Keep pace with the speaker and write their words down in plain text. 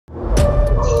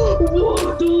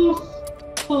What the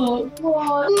fuck?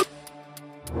 What?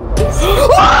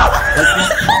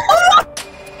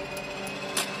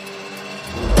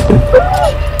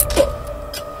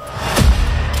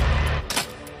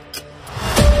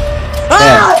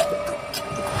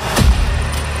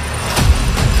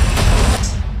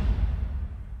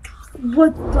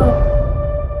 What the?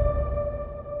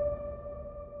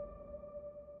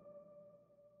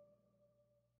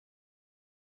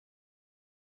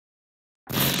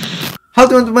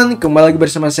 Halo teman-teman, kembali lagi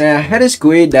bersama saya Harris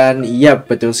gue. Dan iya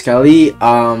betul sekali,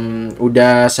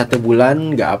 udah 1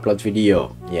 bulan nggak upload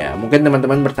video. Ya mungkin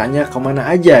teman-teman bertanya kemana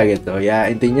aja gitu ya.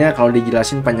 Intinya kalau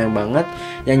dijelasin panjang banget.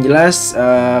 Yang jelas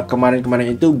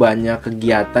kemarin-kemarin itu banyak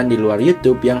kegiatan di luar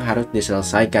YouTube yang harus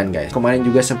diselesaikan guys. Kemarin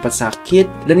juga sempat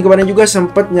sakit, dan kemarin juga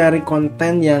sempat nyari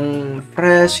konten yang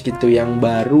fresh gitu, yang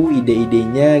baru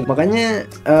ide-idenya. Makanya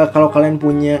kalau kalian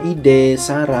punya ide,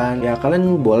 saran, ya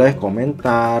kalian boleh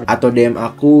komentar atau DM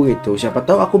aku gitu. Siapa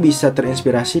tahu aku bisa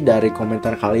terinspirasi dari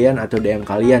komentar kalian atau DM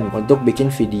kalian untuk bikin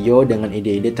video dengan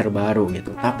ide-ide terbaru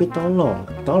gitu. Tapi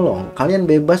tolong kalian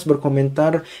bebas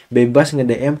berkomentar, bebas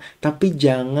nge-DM, tapi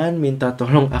jangan minta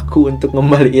tolong aku untuk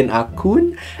ngembaliin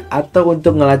akun atau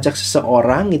untuk ngelacak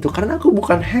seseorang gitu, karena aku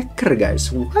bukan hacker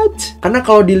guys. What? Karena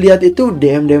kalau dilihat itu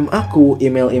DM aku,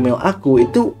 email aku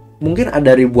itu mungkin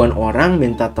ada ribuan orang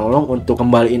minta tolong untuk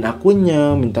kembaliin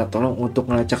akunnya, minta tolong untuk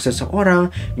ngelacak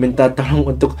seseorang, minta tolong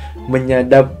untuk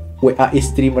menyadap WA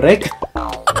istri mereka.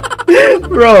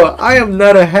 Bro, I am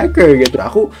not a hacker gitu.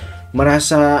 Aku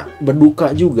merasa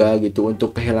berduka juga gitu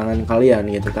untuk kehilangan kalian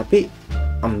gitu. Tapi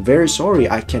I'm very sorry,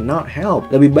 I cannot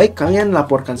help. Lebih baik kalian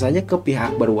laporkan saja ke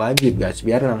pihak berwajib guys,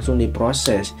 biar langsung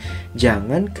diproses.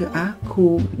 Jangan ke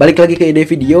aku. Balik lagi ke ide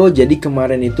video. Jadi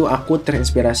kemarin itu aku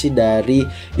terinspirasi dari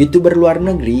YouTuber luar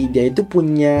negeri. Dia itu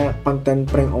punya konten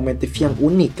prank ometif yang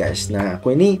unik guys. Nah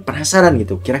aku ini penasaran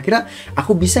gitu, kira-kira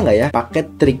aku bisa nggak ya pakai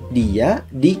trik dia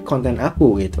di konten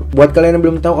aku gitu. Buat kalian yang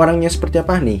belum tahu orangnya seperti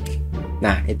apa nih,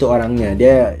 nah itu orangnya.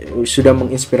 Dia sudah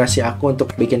menginspirasi aku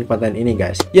untuk bikin konten ini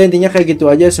guys. Ya intinya kayak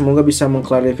gitu aja. Semoga bisa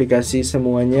mengklarifikasi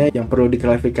semuanya yang perlu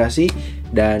diklarifikasi.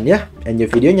 Dan ya, enjoy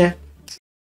videonya.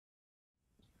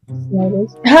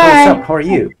 Hi. What's up? How are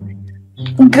you?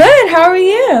 Good. How are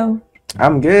you?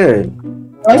 I'm good.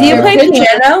 Do you play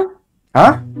piano?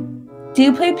 Huh? Do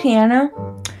you play piano?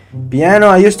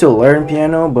 Piano, I used to learn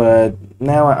piano, but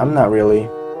now I'm not really.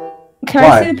 Can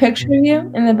Why? I see a picture of you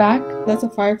in the back? That's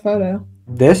a fire photo.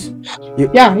 This?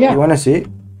 Yeah. You want to see it?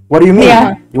 What do you mean?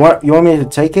 Yeah. You want me to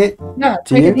take it? No,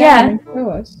 To take you? it down and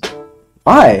show us.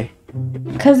 Why?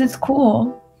 Because it's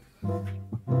cool.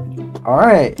 All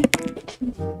right.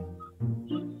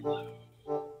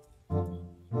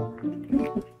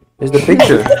 Here's the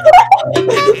picture.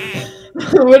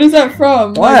 What is that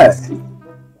from? What?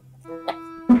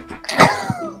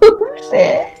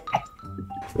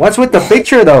 What's with the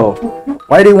picture though?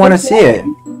 Why do you want to see it?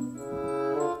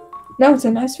 No, it's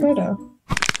a nice photo.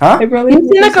 Huh? It really You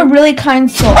seem like a really kind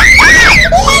soul.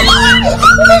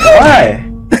 Why?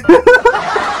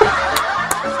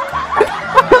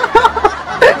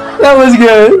 That was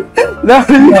good. That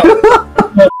was good.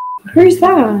 Who's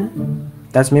that?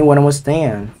 That's me when I was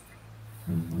 10.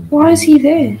 Why is he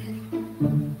there?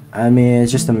 I mean,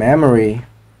 it's just a memory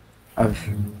of.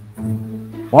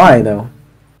 Why though?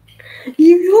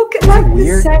 You look like the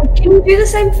Weird. same. Can you do the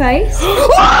same face?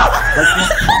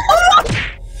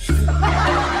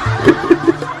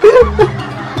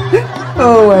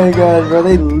 Oh my god, bro,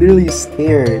 they literally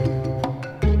scared.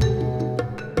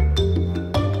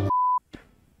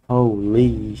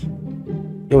 Holy.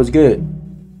 It was good.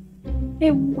 Hey,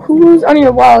 who's on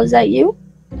your wall? Is that you?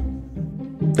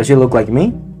 Does she look like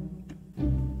me?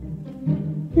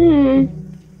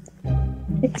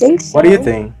 I think so. What do you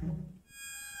think?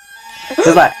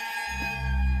 Just like.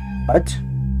 What?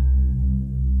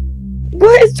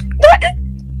 What is that?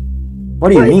 What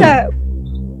do you What is mean? that?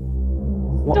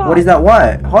 What is that?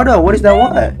 What? Hold on, what is that?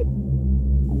 What?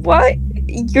 What?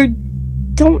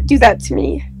 Don't do that to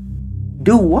me.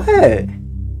 Do what?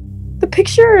 The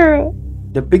picture.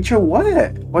 The picture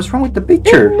what? What's wrong with the It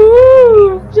picture?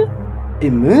 moved.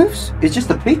 It moves? It's just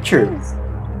a picture.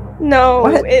 No,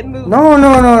 What? it moved. No.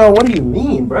 What do you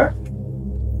mean, bruh?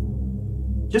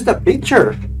 Just a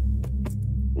picture.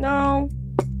 No.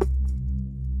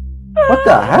 What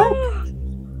the heck?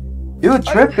 You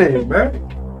tripping, bruh.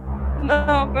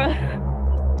 No, bro.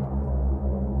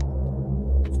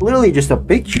 It's literally just a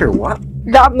picture. What?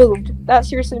 That moved. That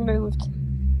seriously moved.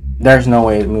 There's no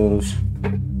way it moves.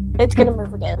 It's gonna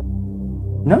move again.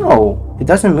 No, it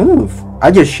doesn't move. I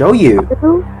just show you.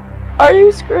 Are you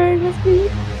screwing with me?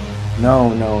 No.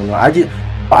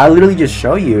 I literally just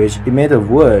show you. It's made of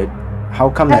wood. How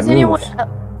come that moves?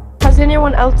 Has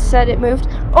anyone else said it moved?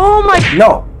 Oh my!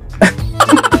 No.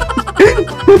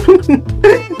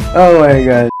 Oh my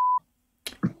god.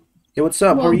 Hey, what's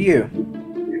up? How are you?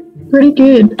 Pretty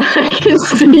good. I can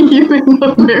see you in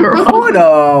the mirror. Hold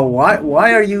on.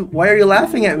 Why are you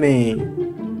laughing at me?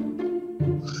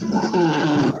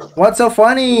 What's so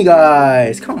funny,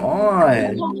 guys? Come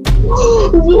on.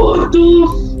 What the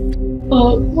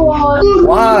fuck?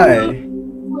 Why?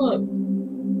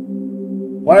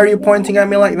 Why are you pointing at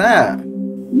me like that?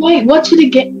 Wait, watch it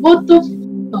again. What the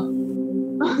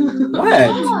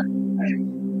What?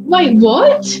 Wait,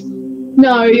 what?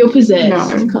 No, you're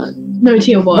possessed. No,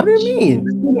 to your watch. What do you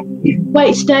mean?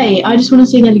 Wait, stay. I just want to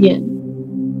see that again.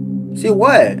 See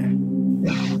what?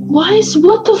 What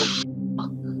the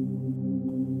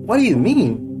What do you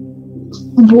mean?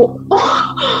 what?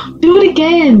 Do it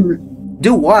again.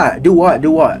 Do what? Do what?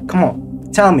 Do what? Come on.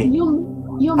 Tell me.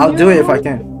 Your I'll do it if mirror- I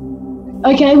can.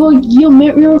 Okay, well, your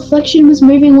reflection was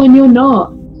moving when you're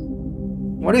not.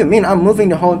 What do you mean? I'm moving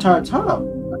the whole entire time.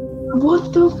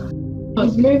 What the f***?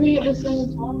 Moving at the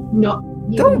same time? No.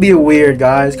 Don't be weird,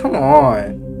 guys. Come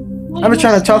on. Wait, I'm just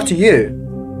trying to talk to stay.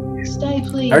 you. Stay,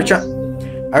 please. Are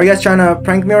you guys trying to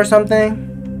prank me or something?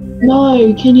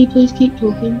 No, can you please keep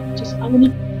talking? Just, I want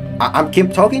to... I'm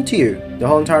keep talking to you the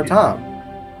whole entire time.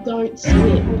 Don't say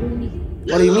it.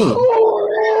 What do you mean? Oh,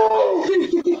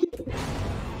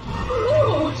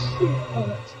 shit.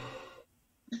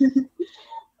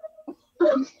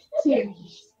 Oh,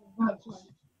 serious.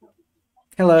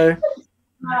 Hello.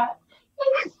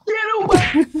 Get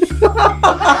away!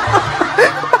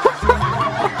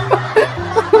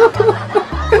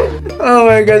 Oh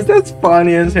my gosh, that's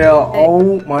funny as hell.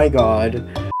 Oh my god.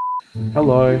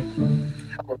 Hello.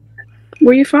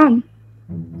 Where are you from?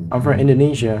 I'm from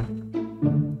Indonesia.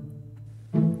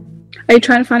 Are you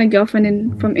trying to find a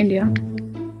girlfriend from India?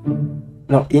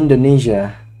 No,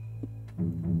 Indonesia.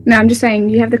 No, I'm just saying,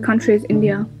 you have the country as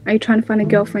India. Are you trying to find a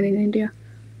girlfriend in India?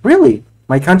 Really?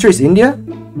 My country is India?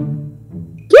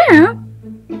 Yeah!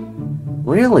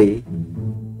 Really?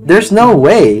 There's no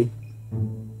way.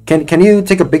 Can you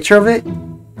take a picture of it?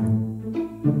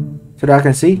 So that I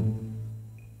can see?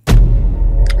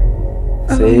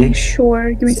 See?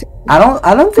 Sure. Give me a second. I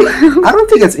don't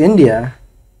think it's India.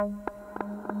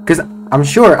 Cause I'm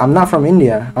sure I'm not from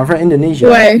India. I'm from Indonesia.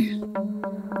 Wait.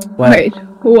 What? Wait.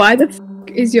 Why the f***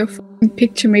 is your f***ing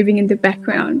picture moving in the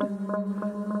background?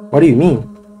 What do you mean?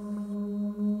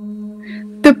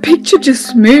 The picture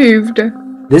just moved.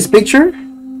 This picture?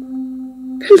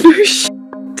 No shit.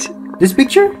 This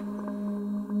picture?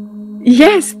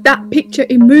 Yes, that picture,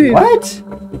 it moved. What?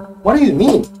 What do you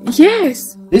mean?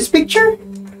 Yes. This picture?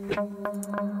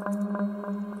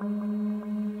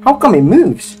 How come it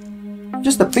moves?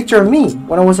 Just a picture of me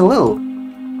when I was a little.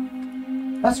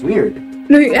 That's weird.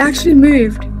 No, it actually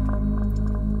moved.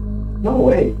 No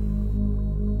way.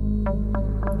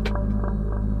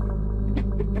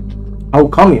 How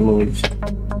come it moves?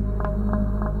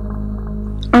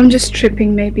 I'm just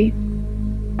tripping, maybe.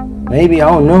 Maybe, I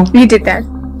don't know. You did that.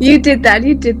 You did that.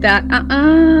 You did that.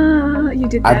 You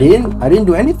did that. I didn't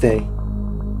do anything.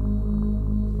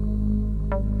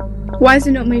 Why is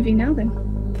it not moving now then?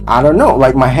 I don't know.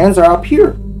 Like my hands are up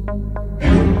here.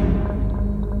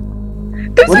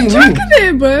 There's What do a you joke mean? in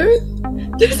there, bro.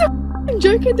 There's a f***ing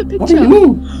joke in the picture. What do you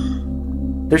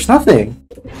mean? There's nothing.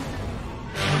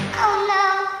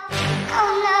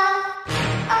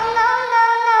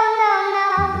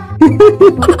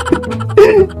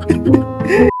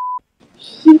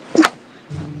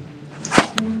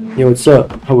 Yo, what's up?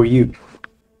 How are you?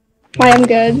 Hi, I'm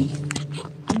good.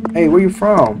 Hey, where you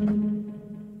from?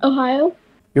 Ohio?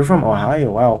 You're from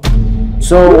Ohio, wow.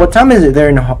 So, what time is it there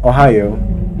in Ohio?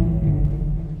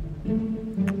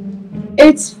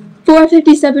 It's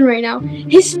 4:57 right now.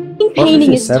 His f***ing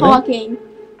painting is 4:57? talking.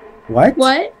 What?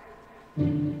 What?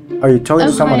 Are you talking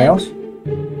to someone Ohio. else?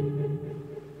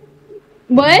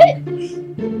 What?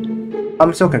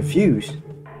 I'm so confused.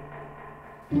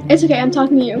 It's okay, I'm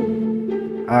talking to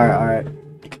you. Alright.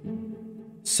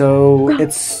 So,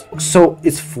 it's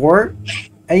 4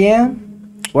 a.m.?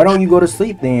 Why don't you go to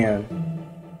sleep then?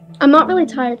 I'm not really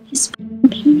tired. His f***ing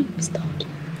painting is talking.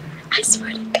 I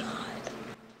swear to God.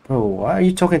 Bro, why are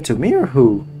you talking to me or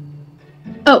who?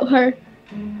 Oh, her.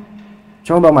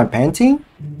 Talking about my painting?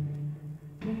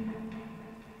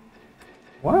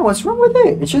 Why? What's wrong with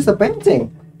it? It's just a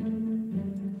painting.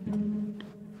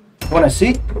 Wanna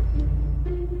see?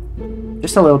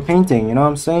 Just a little painting, you know what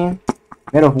I'm saying?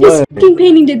 Made of His wood. f***ing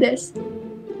painting did this.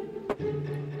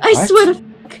 I What? swear to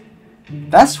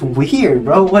That's weird,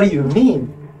 bro. What do you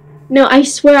mean? No, I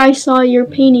swear I saw your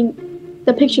painting,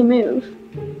 the picture move.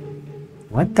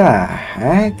 What the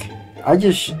heck? I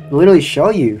just literally show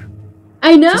you.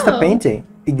 I know. Just a painting.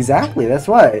 Exactly, that's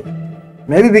why.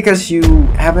 Maybe because you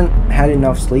haven't had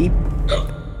enough sleep.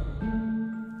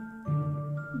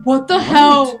 What the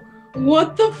hell?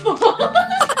 What the fuck?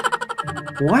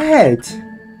 What?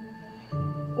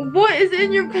 What is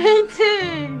in your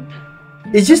painting?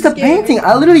 It's just a painting.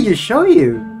 I literally just show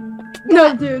you.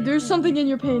 No, dude, there's something in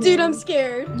your painting. Dude, I'm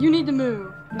scared. You need to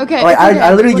move. Okay. Like, it's okay.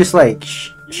 I literally just like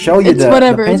show you It's the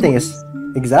whatever, painting it's- is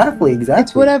exactly.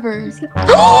 It's whatever.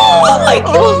 Oh my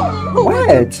god!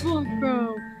 What? Fuck,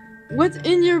 bro. What's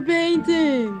in your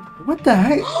painting? What the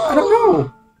heck? I don't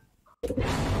know.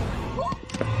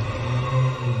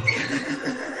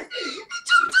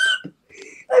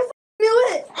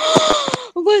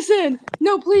 Listen,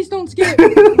 no, please don't scare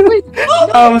me. Please.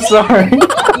 I'm sorry.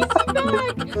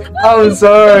 I'm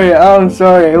sorry. I'm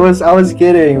sorry. I was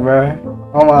kidding, bro.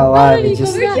 Oh my life. It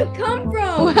just. Where'd you come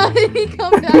from? How did he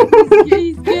come back?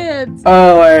 He's kids.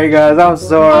 Oh my gosh. I'm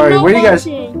sorry. I'm not Were you guys?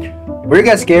 watching. Were you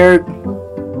guys scared?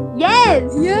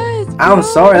 Yes. Yes. I'm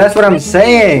bro. sorry. That's what I'm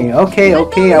saying. Okay.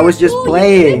 Okay. I was just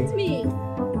playing.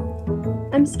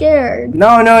 I'm scared. No.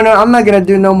 I'm not gonna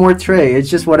do no more trick. It's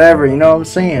just whatever. You know what I'm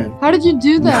saying? How did you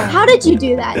do that? How did you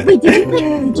do that? Wait,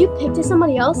 did you pick to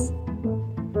somebody else?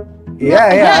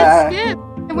 Yeah. Yes, skip.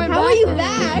 I went How are you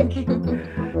back?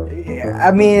 Yeah,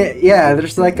 I mean, yeah,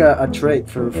 there's like a trick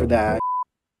for that.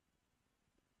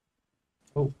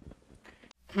 Oh.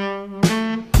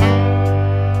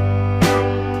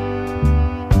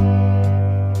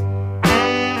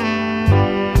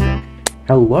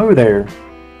 Hello there.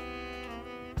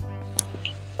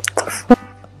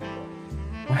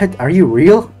 What? Are you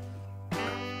real?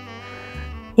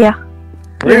 Yeah.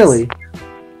 Really?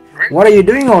 What are you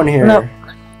doing on here? No.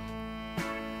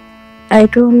 I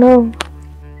don't know.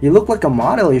 You look like a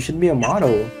model. You should be a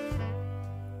model.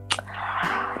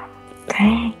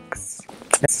 Thanks.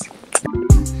 Yes!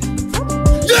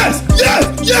 Yes!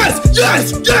 Yes!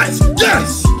 Yes! Yes!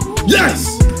 Yes!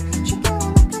 Yes!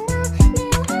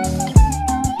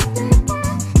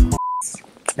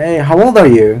 Hey, how old are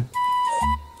you?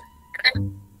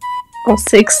 I'm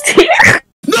 60.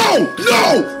 No!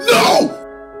 No! No!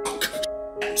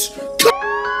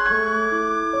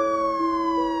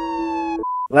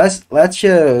 Let's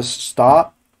just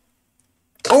stop.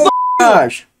 Oh my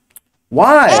gosh!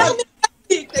 Why?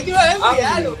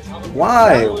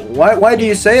 Why do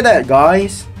you say that,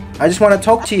 guys? I just want to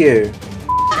talk to you.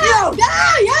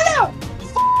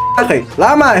 أخي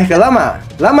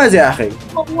لما زي أخي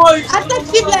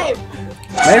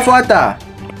מאיפה אתה?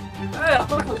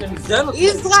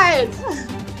 Israel.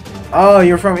 Oh,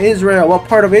 you're from Israel. What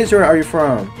part of Israel are you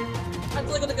from?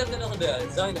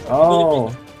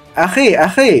 Oh, אחי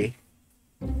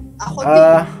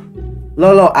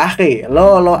לא אחי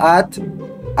לא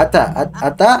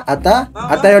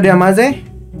אתה יודע מה זה?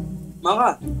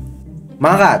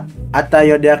 מרת. אתה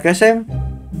יודע קסם?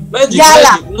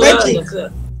 יאללה, מג'יק.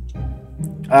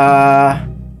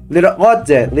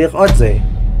 לראות זה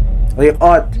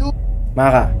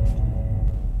מרה.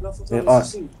 לראות.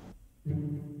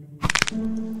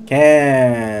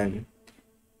 כן.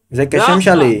 זה קסם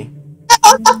שלי.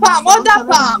 עוד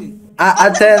הפעם.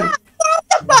 אתם...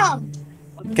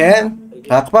 כן?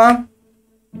 רק פעם?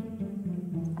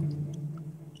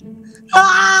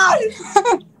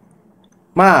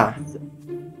 מה?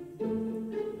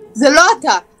 זה לא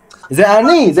אתה. זה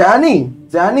אני.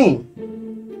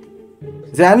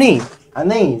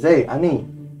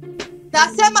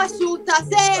 תעשה משהו,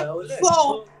 תעשה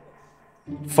פור.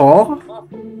 פור?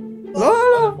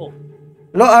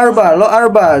 לא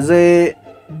ארבע, זה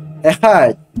אחד.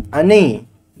 אני.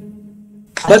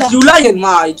 But you lying,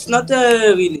 ma. It's not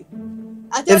really.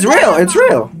 It's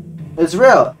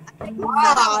real.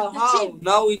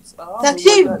 Now it's...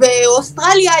 תקשיב,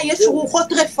 באוסטרליה יש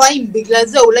רוחות רפאים, בגלל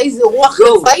זה אולי זה רוח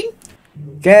רפאים?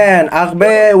 כן,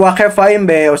 הרבה רפאים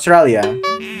באוסטרליה.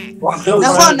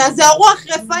 נכון, אז זה הרוח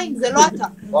רפאים, זה לא אתה.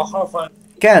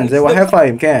 כן, זה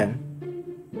רפאים, כן.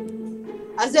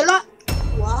 אז זה לא...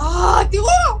 וואו,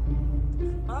 תראו!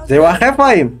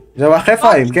 זה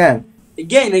רפאים, כן.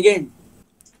 Again.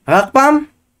 רק פעם?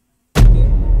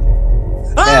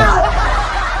 כן.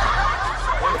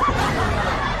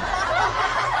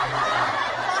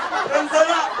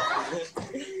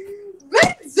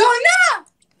 בן זונה!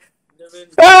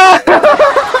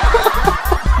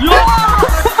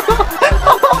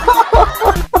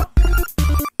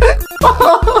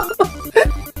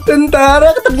 Tentara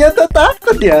ternyata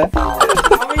takut ya. Stop.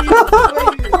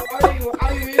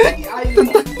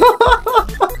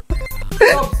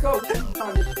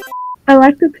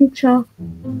 like the picture.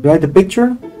 You like the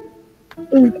picture?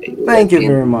 Thank you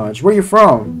very much. Where you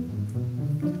from?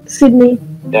 Sydney.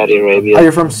 Saudi Arabia. Are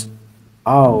you from?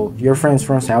 Oh, your friend's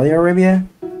from Saudi Arabia?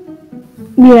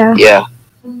 Yeah. Yeah.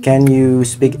 Can you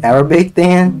speak Arabic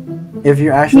then? If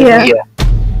you're actually Yeah. Yeah.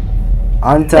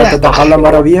 أنت تتكلم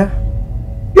عربية?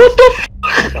 What?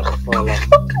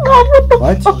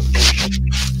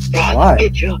 Why?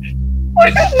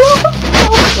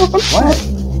 What?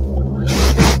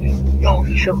 No,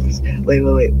 show us. Wait.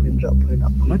 Put it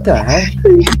up. What the heck?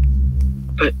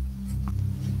 But-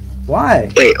 Why?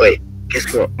 Wait.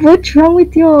 Guess what? What's wrong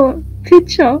with your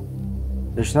picture?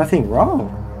 There's nothing wrong.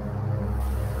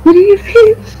 What do you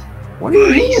mean? What do you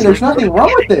mean? There's nothing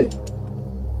wrong with it.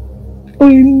 Oh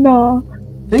no.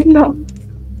 See? No.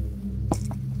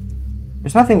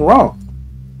 There's nothing wrong.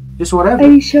 Just whatever.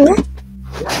 Are you sure?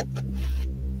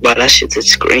 But that shit's a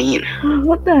screen.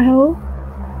 What the hell?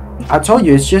 I told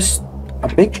you it's just a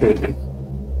picture.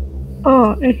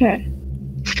 Oh, okay.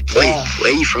 Wait,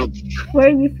 where are you from? Where are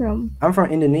you from? I'm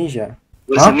from Indonesia.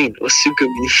 What does it mean? What's suka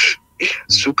mean?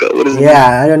 Suka, what does it mean?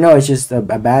 Yeah, I don't know. It's just a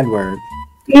bad word.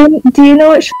 Do you know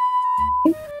what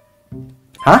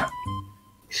Huh?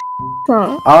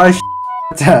 song? Oh,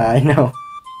 I know.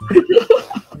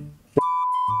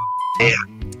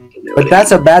 But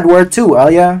that's a bad word too,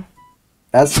 Alia.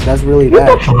 That's really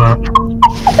bad.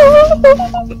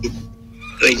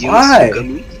 Wait, you know Why? what suka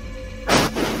means?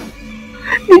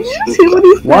 Did you see what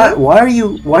he said? Why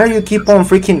are you keep on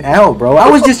freaking out, bro? I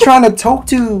was just trying to talk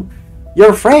to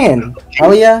your friend,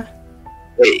 Alia.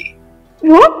 Wait.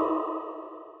 What?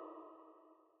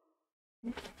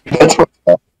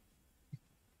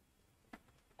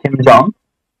 Kim Jong?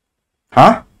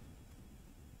 Huh?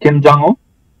 Kim Jong-un?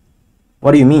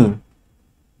 What do you mean?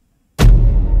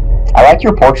 I like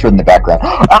your portrait in the background.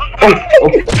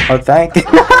 Oh, thank you.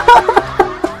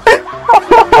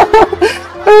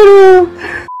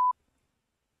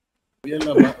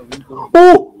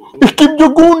 Oh! Kim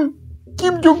Jong-un!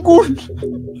 Kim Jong-un!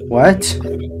 What?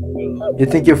 You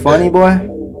think you're funny, boy?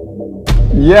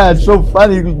 Yeah, it's so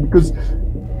funny because...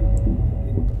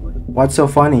 What's so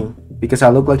funny? Because I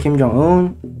look like Kim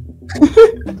Jong-un?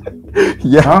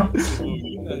 Yeah. Huh?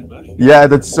 Yeah,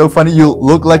 that's so funny. You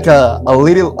look like a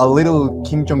little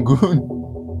Kim Jong-un.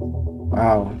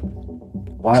 Wow.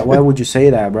 Why would you say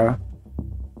that, bro?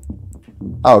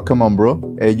 Oh, come on,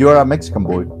 bro. You're a Mexican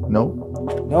boy, no?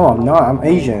 No, I'm not. I'm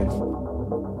Asian.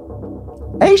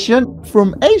 Asian?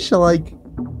 From Asia, like...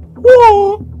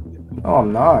 Whoa! No,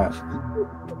 I'm not.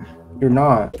 You're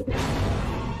not.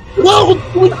 Whoa!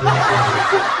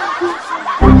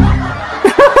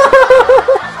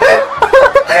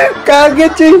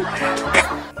 Kaget cuy.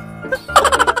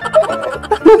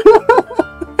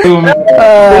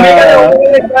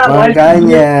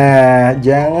 Makanya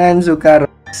jangan suka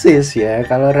rasis ya.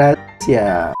 Kalau rasis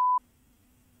ya.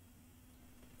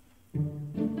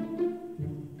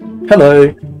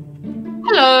 Hello.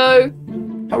 Hello.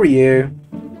 How are you?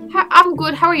 I'm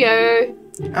good. How are you?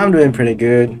 I'm doing pretty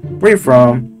good. Where you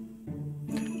from?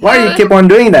 Why do you keep on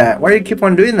doing that? Why do you keep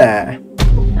on doing that?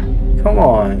 Come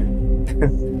on.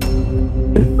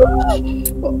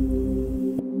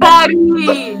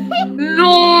 Buddy! No!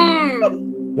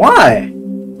 Why?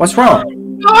 What's wrong?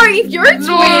 No, if you're a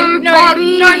twin, no,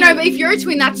 but if you're a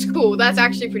twin, that's cool. That's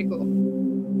actually pretty cool.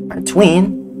 A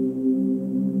twin?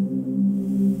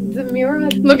 The mirror.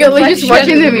 Look at just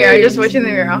watching the mirror. Just watching the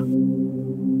mirror.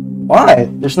 Why?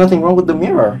 There's nothing wrong with the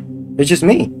mirror. It's just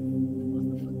me.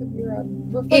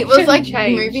 It was like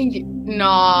moving.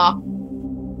 Nah.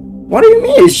 What do you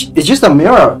mean? It's just a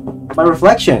mirror. My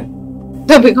reflection.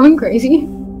 Are we going crazy?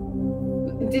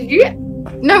 Did you?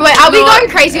 No, wait. Are we going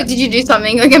crazy or did you do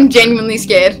something? Like, I'm genuinely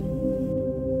scared.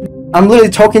 I'm literally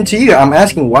talking to you. I'm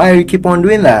asking why you keep on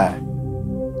doing that.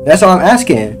 That's all I'm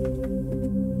asking.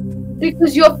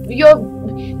 Because the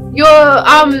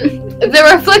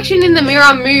reflection in the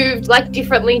mirror moved like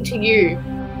differently to you.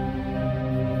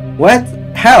 What?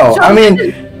 How? So I mean,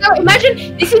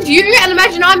 imagine this is you, and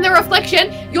imagine I'm the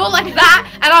reflection. You're like that,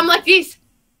 and I'm like this.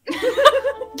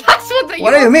 That's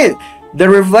what do you mean? The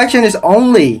reflection is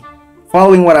only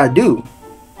following what I do.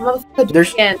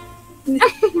 There's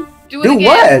do do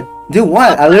what? Do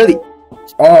what? I literally.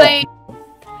 Oh,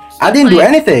 I didn't do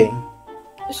anything.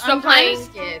 Stop playing.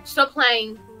 Stop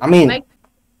playing. I mean.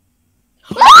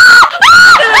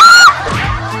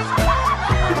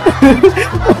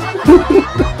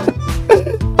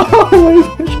 Oh my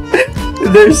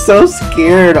gosh. They're so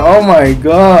scared. Oh my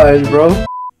god, bro.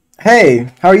 Hey,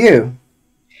 how are you?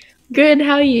 Good,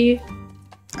 how are you?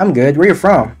 I'm good. Where you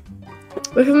from?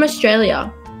 We're from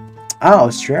Australia. Oh,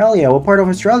 Australia. What part of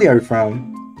Australia are you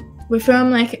from? We're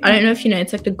from like I don't know if you know.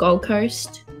 It's like the Gold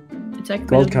Coast. It's like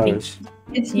Gold really big. Coast.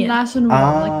 It's Yeah. national.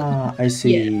 I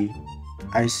see.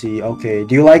 I see. Okay.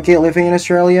 Do you like it living in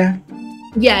Australia?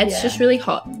 Yeah, it's just really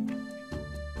hot.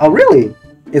 Oh, really?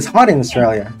 It's hot in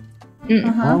Australia.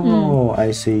 Oh,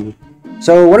 I see.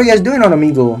 So, what are you guys doing on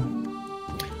Amigo?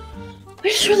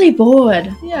 We're just really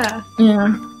bored. Yeah.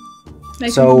 Yeah.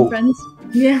 Making So- some friends.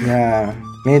 Yeah. Yeah,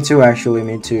 me too. Actually,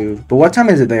 me too. But what time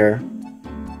is it there?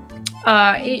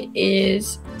 It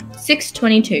is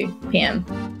 6:22 p.m.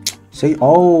 See,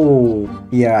 oh,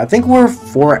 yeah. I think we're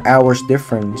 4 hours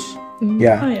difference.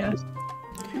 Yeah. Oh yeah.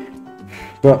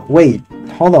 But wait,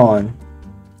 hold on.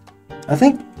 I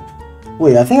think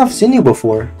I've seen you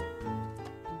before.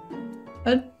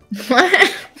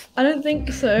 I don't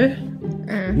think so.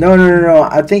 No.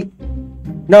 I think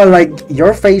no, like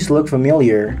your face looked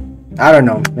familiar. I don't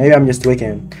know. Maybe I'm just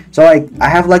tweaking. So like, I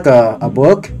have like a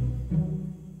book,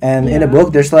 and in the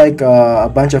book there's like a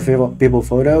bunch of people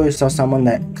photos. So someone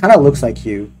that kind of looks like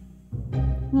you.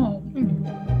 Oh.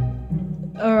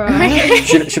 Alright.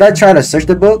 Should I try to search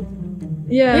the book?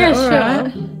 Yeah.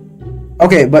 Alright.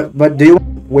 Okay, but do you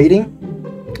want waiting?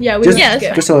 Yeah. We Just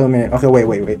just just a little minute. Okay, wait.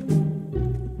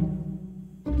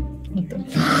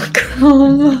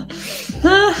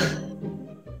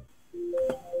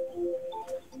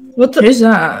 What the? Who's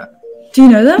that? Do you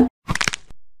know that?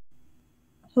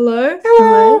 Hello?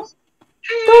 Hello.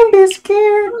 Don't be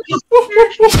scared.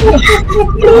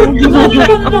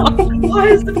 Why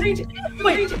is the page?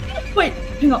 Wait.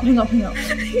 Hang up.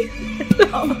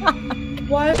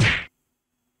 Why?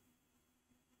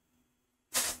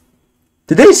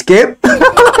 Did they skip?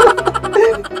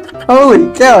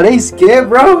 Holy cow, they skip,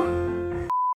 bro.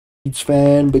 Each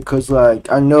fan, because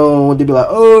like I know they'd be like,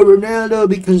 oh, Ronaldo,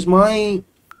 because my.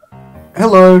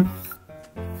 Hello.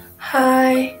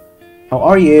 Hi, How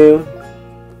are you?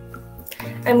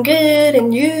 I'm good,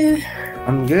 and you?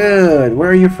 I'm good.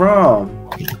 Where are you from?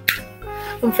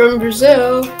 I'm from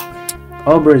Brazil.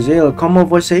 Oh, Brazil. Como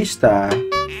você está?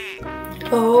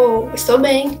 Oh, estou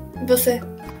bem. E você?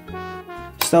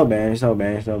 Estou bem.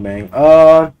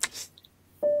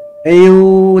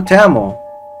 Eu te amo.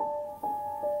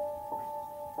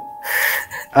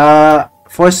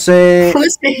 Você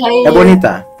Who's behind é you?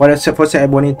 bonita. Você é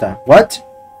bonita. What?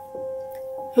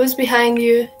 Who's behind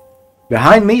you?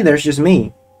 Behind me, there's just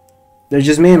me. There's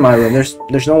just me in my room.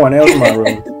 There's no one else in my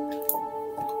room.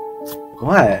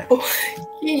 What?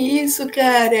 Que isso,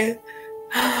 cara?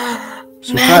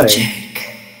 Sukare.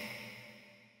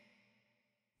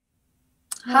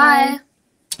 Hi.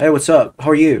 Hey, what's up?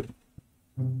 How are you?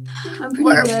 I'm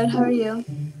pretty good. How are you?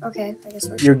 Okay, I guess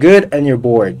we're You're good and you're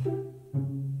bored.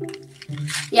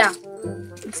 Yeah.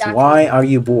 Exactly. Why are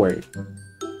you bored?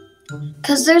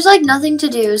 Because there's like nothing to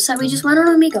do, so we just went on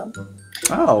Amigo.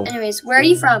 Oh, Anyways, where are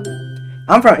you from?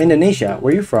 I'm from Indonesia.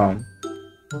 Where are you from?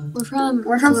 We're from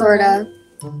Florida.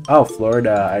 Oh,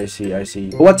 Florida. I see.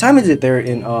 What time is it there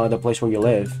in the place where you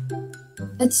live?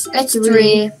 It's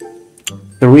 3.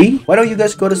 3? Why don't you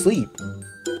guys go to sleep?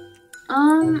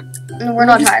 No, we're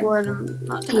not tired.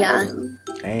 Yeah.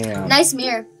 Damn. Nice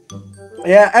mirror.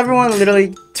 Yeah, everyone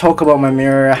literally talk about my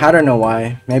mirror. I don't know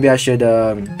why. Maybe I should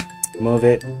move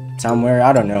it somewhere.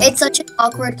 I don't know. It's such an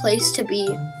awkward place to be.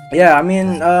 Yeah, I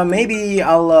mean, maybe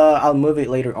I'll move it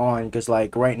later on, because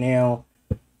like right now,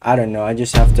 I don't know. I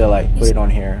just have to like put it on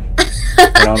here.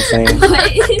 You know what I'm saying?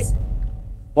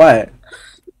 What?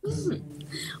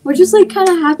 What just like kind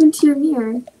of happened to your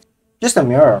mirror? Just a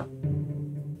mirror.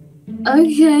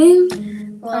 Okay.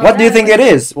 What do you think it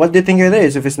is? What do you think it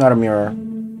is if it's not a mirror?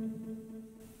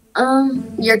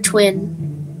 Your twin.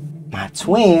 My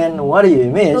twin? What do you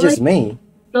mean? It's just me.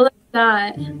 Go like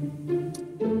that.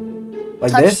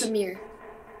 Like Touch this? the mirror.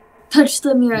 Touch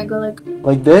the mirror. Go like.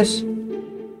 Like this?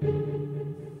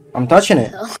 I'm touching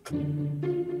it.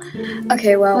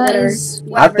 Okay, well, whatever.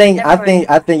 I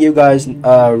think you guys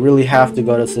really have to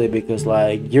go to sleep, because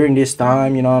like during this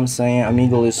time, you know what I'm saying,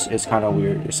 Amigo is kind of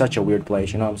weird. It's such a weird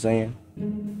place, you know what I'm saying?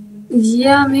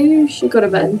 Yeah, maybe we should go to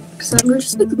bed. Cause I'm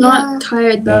just like not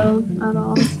tired though at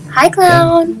all. Hi,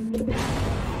 clown.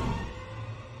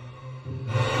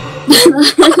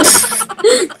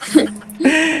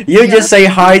 You just say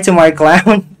hi to my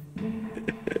clown.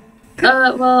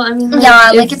 Well, I mean,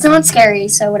 yeah, like it's not scary,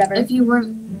 so whatever. If you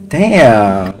weren't,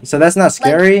 Damn. So that's not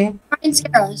scary? try and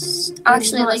scare us.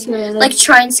 Actually, like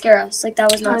try and scare us. Like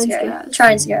that was not scary.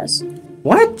 Try and scare us.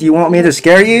 What? Do you want me to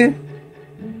scare you?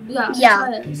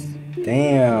 Yeah.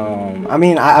 Damn. I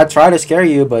mean, I tried to scare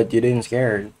you, but you didn't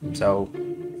scare. So.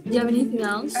 Do you have anything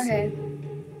else? Okay.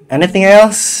 Anything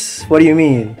else? What do you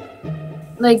mean?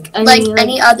 Like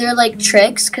any other like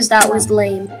tricks? Cause that was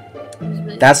lame.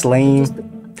 That's lame.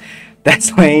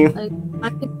 That's lame.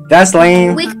 That's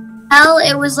lame. We could tell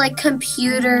it was like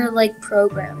computer like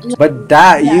program. But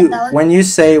that when you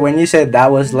say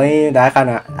that was lame, that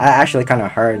actually kind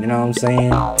of hurt. You know what I'm saying?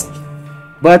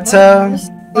 But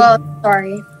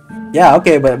sorry. yeah,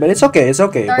 okay, but it's okay. It's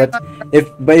okay. Sorry,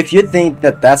 But if you think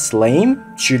that that's lame,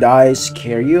 should I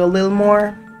scare you a little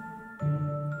more?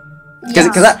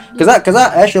 Because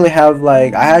I actually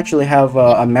have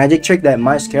a magic trick that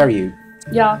might scare you.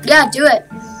 Yeah. Yeah, do it.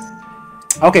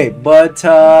 Okay, but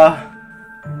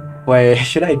wait,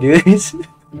 should I do this?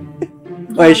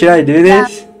 Wait, should I do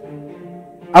this?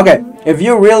 Okay, if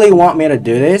you really want me to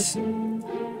do this,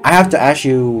 I have to ask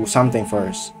you something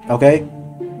first, okay?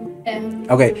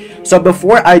 Okay, so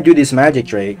before I do this magic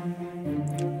trick,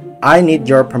 I need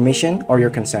your permission or your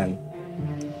consent.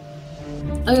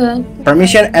 Okay.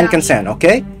 Permission and consent,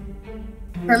 okay?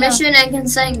 Permission and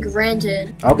consent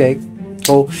granted. Okay,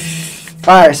 cool.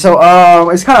 Alright, so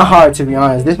it's kind of hard, to be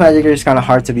honest. This magic trick is kind of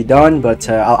hard to be done, but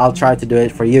I'll try to do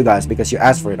it for you guys because you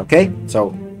asked for it, okay?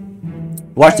 So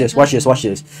watch this.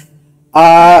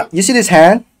 You see this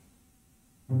hand?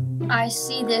 I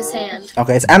see this hand.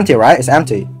 Okay, it's empty, right? It's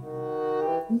empty.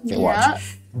 Okay,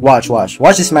 watch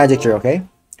this magic trick, okay?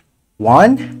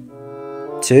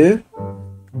 1, 2,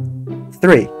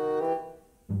 3.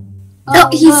 Oh,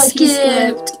 he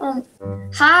skipped.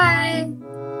 Hi.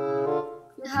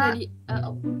 Hi.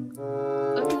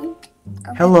 Okay.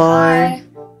 Hello.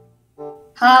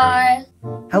 Hi.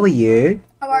 How are you?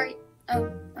 How are you?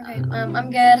 Oh, okay. I'm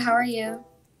good. How are you?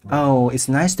 Oh, it's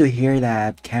nice to hear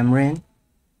that, Cameron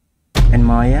and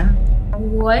Maya.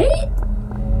 What?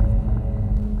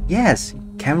 Yes,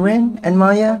 Cameron and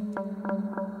Maya.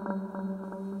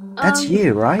 That's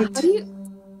you, right?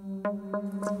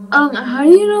 How do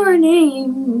you know our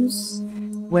names?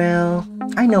 Well,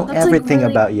 I know everything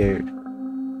about you.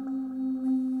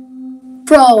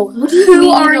 Bro, who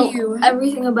are you?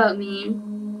 Everything about me.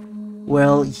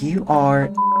 Well, you are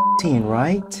 18,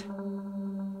 right?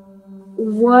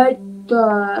 What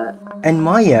the? And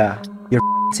Maya, you're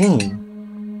 18.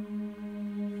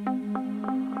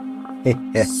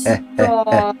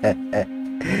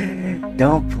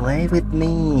 Don't play with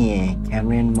me,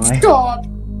 Cameron. Maya. Stop!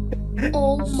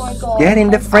 Oh my god. Get in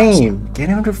the frame. Get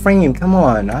in the frame. Come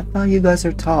on. I thought you guys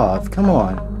are tough. Come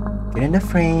on. Get in the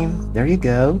frame. There you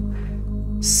go.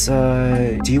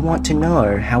 So, do you want to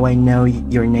know how I know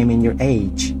your name and your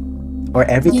age? Or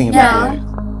everything about you?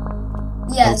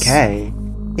 Yes. Okay.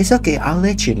 It's okay. I'll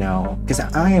let you know. Because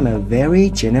I am a very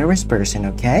generous person,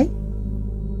 okay?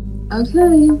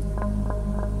 Okay.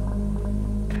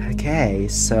 Okay,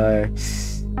 so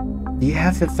do you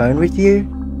have your phone with you?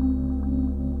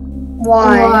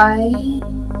 Why?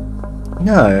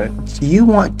 No, do you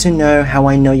want to know how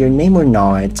I know your name or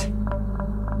not?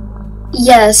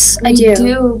 Yes, I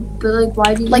do. But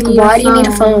why do you need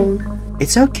a phone?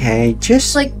 It's okay,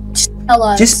 just tell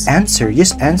us. Just answer.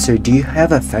 Do you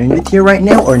have a phone with you right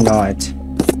now or not?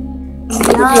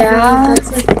 Yeah.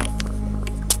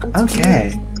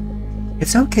 Okay.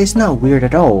 It's okay, it's not weird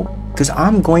at all. Because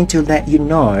I'm going to let you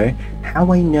know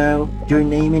how I know your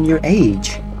name and your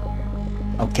age.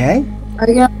 Okay? Are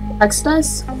you gonna text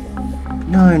us?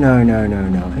 No.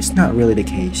 It's not really the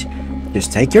case.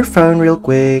 Just take your phone real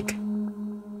quick.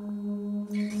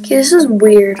 Okay, this is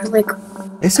weird.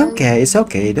 It's okay.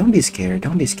 Don't be scared.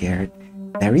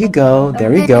 There you go.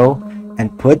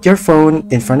 And put your phone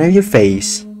in front of your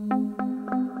face.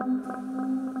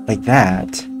 Like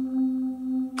that.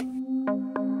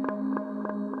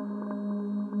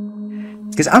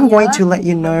 Because I'm going to let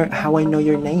you know how I know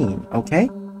your name, okay?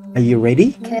 Are you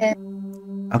ready? Okay.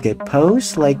 Okay,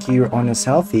 pose like you're on a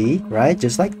selfie, right?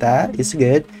 Just like that. It's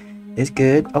good.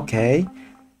 Okay.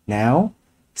 Now,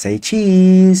 say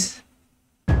cheese.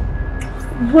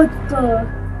 What the?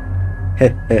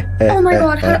 Oh my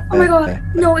god.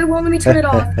 No, it won't let me turn it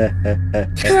off.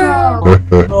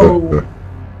 Oh.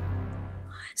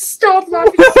 Stop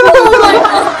laughing. Oh my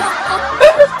god.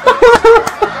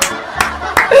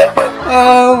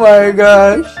 Oh my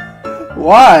gosh.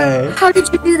 Why? How did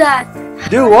you do that?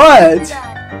 Do what?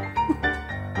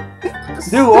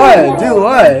 Do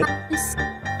what?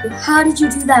 How did you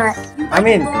do that? I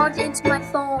mean, logged into my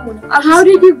phone. How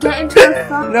did you get into your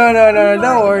phone? No.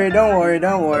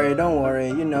 Don't worry.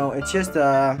 You know, it's just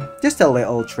a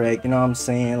little trick. You know what I'm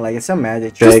saying? Like, it's a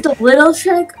magic trick. Just a little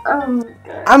trick?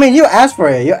 I mean, you asked for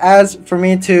it. You asked for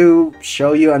me to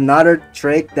show you another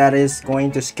trick that is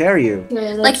going to scare you.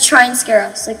 Like, try and scare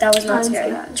us. Like, that was not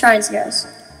scary. Try and scare us.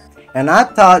 And I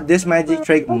thought this magic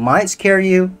trick might scare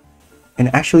you, and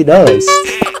it actually does.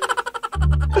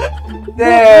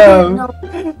 Damn.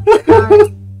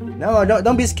 No,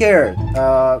 don't be scared.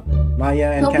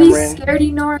 Maya and Don't Cameron. be scared,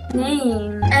 you know our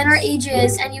name and our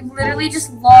ages, and you literally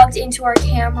just logged into our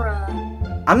camera.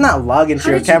 I'm not logged into How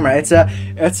your did you- camera.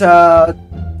 It's a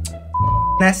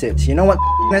message. You know what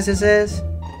message is?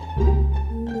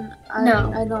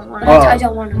 No, I don't want. Oh. I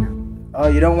don't want to know. Oh,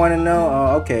 you don't want to know?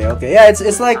 Oh, okay. Yeah,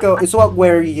 it's like it's what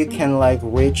where you can like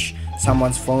reach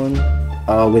someone's phone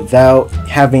without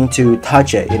having to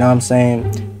touch it. You know what I'm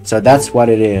saying? So that's what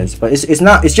it is. But it's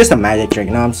not. It's just a magic trick.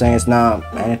 You know what I'm saying? It's not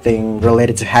anything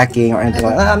related to hacking or anything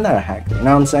like that. I'm not a hacker. You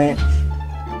know what I'm saying?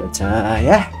 But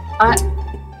yeah.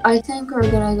 I think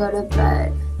we're gonna go to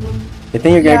bed. You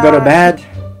think you're gonna go to bed?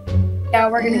 Yeah,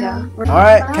 we're gonna go. All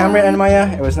right, Cameron and Maya.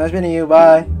 It was nice meeting you.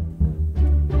 Bye.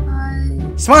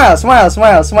 Bye. Smile, smile,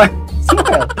 smile, smile,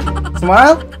 smile,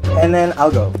 smile, and then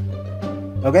I'll go.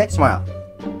 Okay, smile.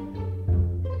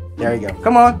 There you go.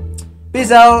 Come on.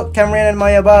 Peace out, Cameron and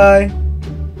Maya. Bye.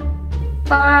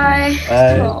 Bye.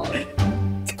 Bye. Oh.